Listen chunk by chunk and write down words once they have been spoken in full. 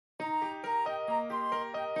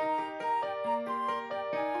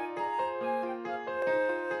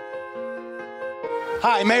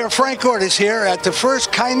Hi, Mayor Frank Ord is here at the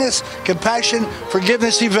first Kindness, Compassion,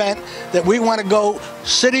 Forgiveness event that we want to go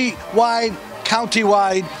citywide,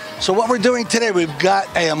 countywide. So what we're doing today, we've got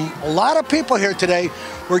a lot of people here today.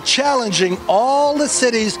 We're challenging all the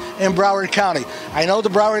cities in Broward County. I know the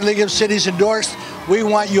Broward League of Cities endorsed. We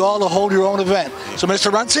want you all to hold your own event. So,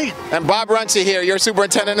 Mr. Runcie? And Bob Runcie here, your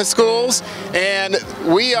superintendent of schools, and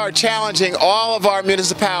we are challenging all of our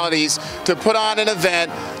municipalities to put on an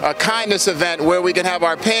event, a kindness event, where we can have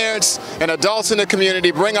our parents and adults in the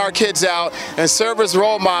community bring our kids out and serve as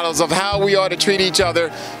role models of how we ought to treat each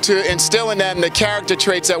other, to instill in them the character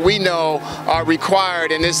traits that we know are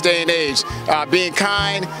required in this day and age. Being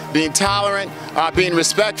kind, being tolerant, being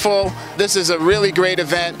respectful. This is a really great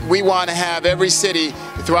event. We want to have every city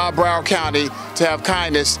throughout Broward County to have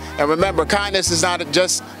kindness. And remember, kindness is not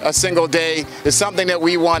just a single day. It's something that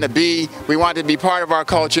we want to be. We want it to be part of our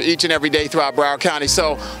culture each and every day throughout Broward County.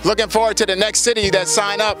 So looking forward to the next city that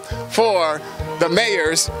sign up for the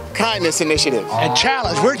Mayor's Kindness Initiative. And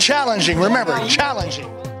challenge. We're challenging. Remember,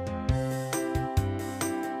 challenging.